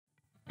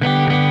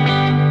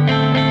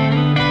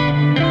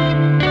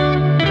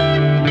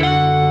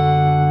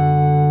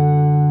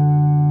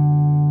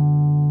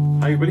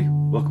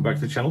back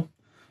to the channel.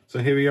 So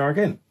here we are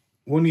again,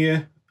 1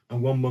 year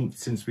and 1 month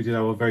since we did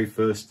our very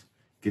first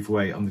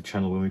giveaway on the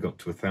channel when we got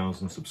to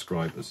 1,000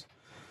 subscribers.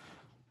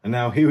 And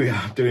now here we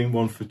are doing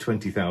one for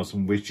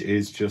 20,000, which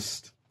is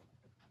just,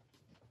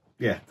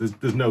 yeah,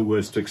 there's no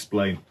words to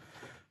explain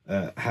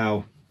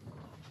how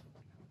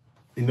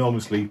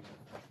enormously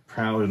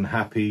proud and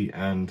happy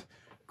and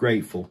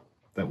grateful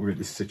that we're at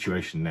this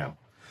situation now.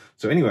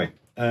 So anyway,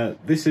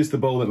 this is the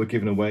bowl that we're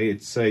giving away.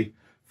 It's a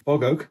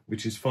Bog Oak,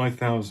 which is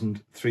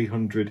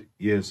 5,300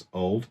 years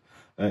old.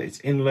 It's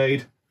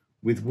inlaid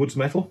with woods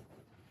metal,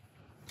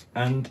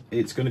 and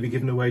it's going to be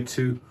given away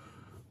to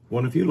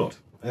one of you lot.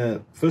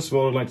 First of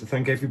all, I'd like to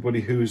thank everybody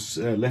who's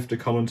left a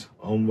comment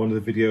on one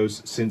of the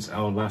videos since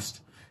our last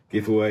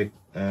giveaway.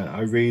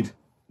 I read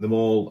them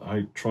all,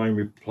 I try and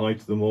reply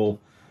to them all,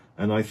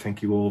 and I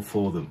thank you all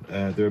for them.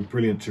 They're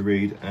brilliant to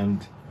read,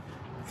 and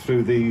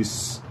through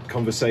these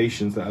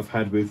conversations that I've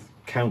had with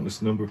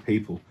countless number of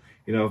people,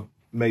 you know, I've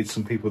made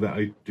some people that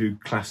I do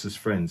class as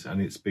friends,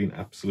 and it's been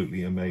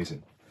absolutely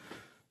amazing.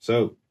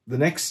 So the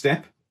next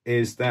step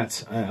is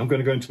that I'm going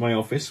to go into my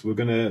office. We're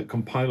going to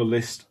compile a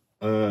list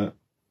of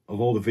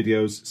all the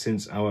videos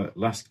since our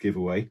last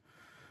giveaway.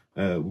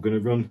 We're going to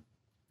run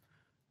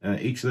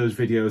each of those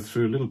videos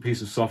through a little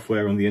piece of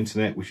software on the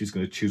internet, which is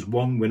going to choose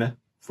one winner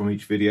from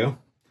each video,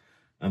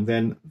 and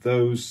then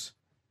those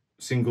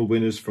single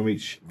winners from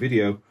each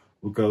video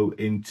will go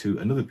into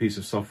another piece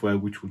of software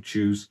which will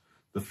choose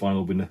the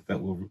final winner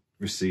that will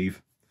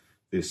receive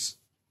this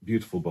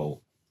beautiful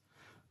bowl.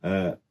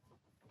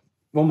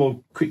 One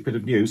more quick bit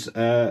of news.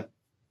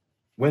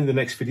 When the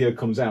next video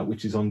comes out,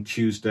 which is on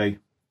Tuesday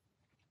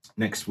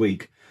next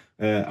week,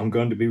 I'm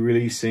going to be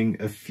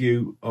releasing a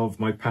few of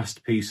my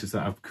past pieces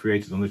that I've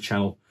created on the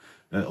channel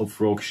up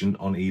for auction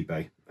on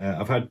eBay.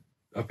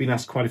 I've been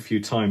asked quite a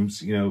few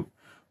times, you know,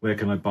 where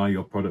can I buy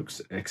your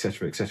products,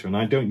 etc., etc. And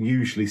I don't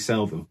usually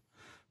sell them,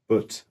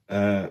 but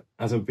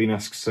as I've been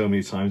asked so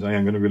many times, I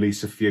am going to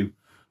release a few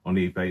on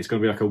eBay. It's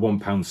going to be like a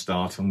 £1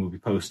 start, and we'll be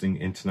posting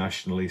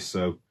internationally.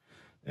 So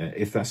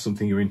if that's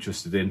something you're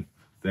interested in,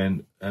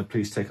 then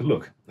please take a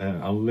look.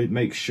 I'll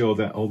make sure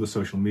that all the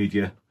social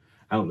media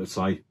outlets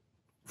I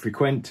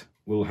frequent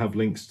will have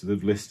links to the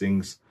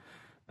listings,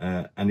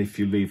 and if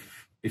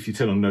you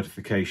turn on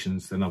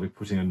notifications, then I'll be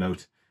putting a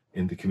note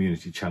in the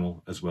community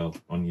channel as well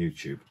on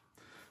YouTube.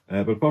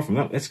 But apart from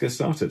that, let's get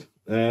started.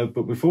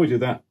 But before we do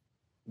that,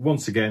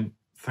 once again,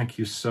 thank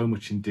you so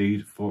much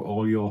indeed for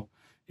all your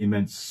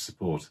immense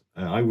support.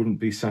 I wouldn't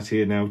be sat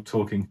here now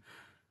talking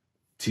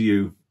to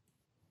you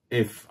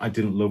if I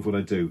didn't love what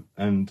I do,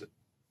 and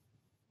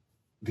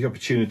the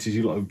opportunities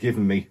you lot have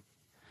given me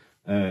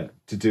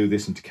to do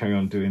this and to carry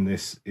on doing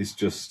this is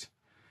just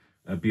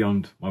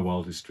beyond my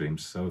wildest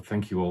dreams. So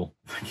thank you all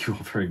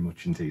very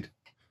much indeed.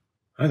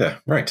 Hi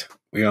there. Right,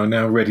 we are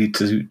now ready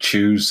to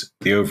choose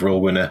the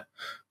overall winner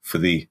for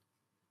the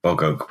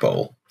Bog Oak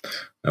Bowl.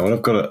 Now, what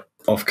I've got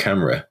off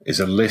camera is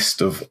a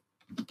list of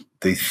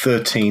the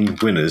 13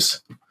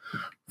 winners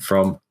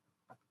from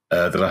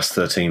the last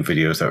 13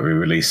 videos that we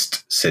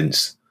released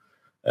since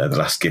the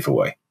last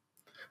giveaway.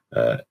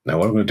 Now,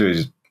 what I'm going to do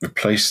is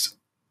replace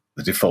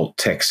the default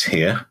text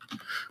here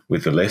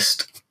with the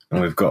list,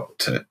 and we've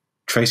got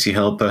Tracy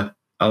Helper,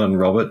 Alan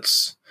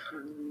Roberts,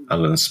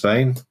 Alan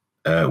Spain,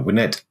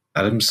 Wynette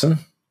Adamson,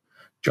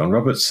 John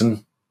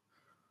Robertson,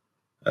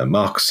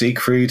 Mark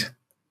Siegfried,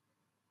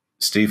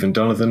 Stephen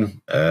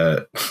Donovan,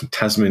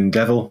 Tasman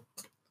Devil,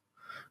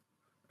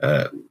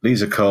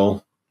 Lisa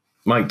Cole,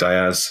 Mike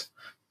Diaz,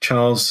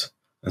 Charles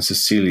and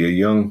Cecilia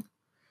Young,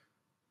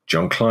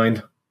 John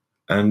Klein,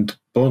 and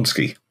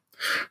Bornsky.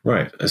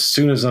 Right, as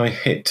soon as I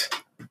hit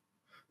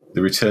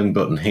the return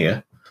button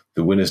here,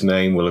 the winner's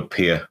name will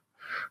appear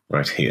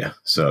right here.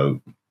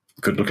 So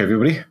good luck,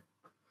 everybody.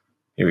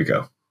 Here we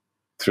go.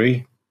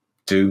 3,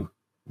 2,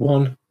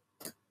 1.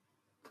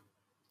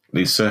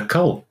 Lisa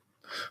Cole.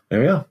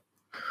 There we are.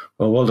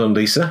 Well done,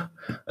 Lisa.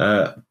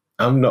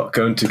 I'm not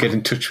going to get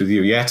in touch with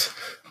you yet.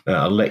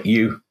 I'll let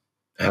you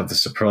have the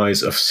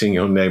surprise of seeing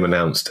your name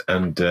announced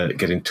and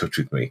get in touch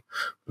with me.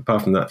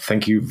 Apart from that,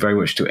 thank you very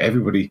much to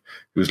everybody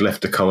who's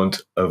left a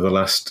comment over the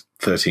last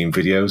 13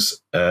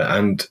 videos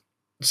and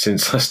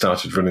since I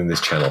started running this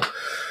channel.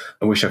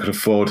 I wish I could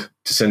afford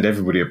to send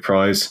everybody a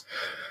prize,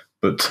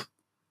 but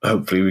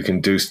hopefully we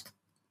can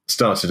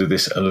start to do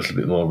this a little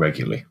bit more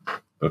regularly.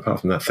 But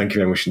apart from that, thank you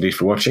very much indeed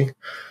for watching,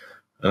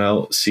 and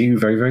I'll see you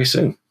very, very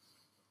soon.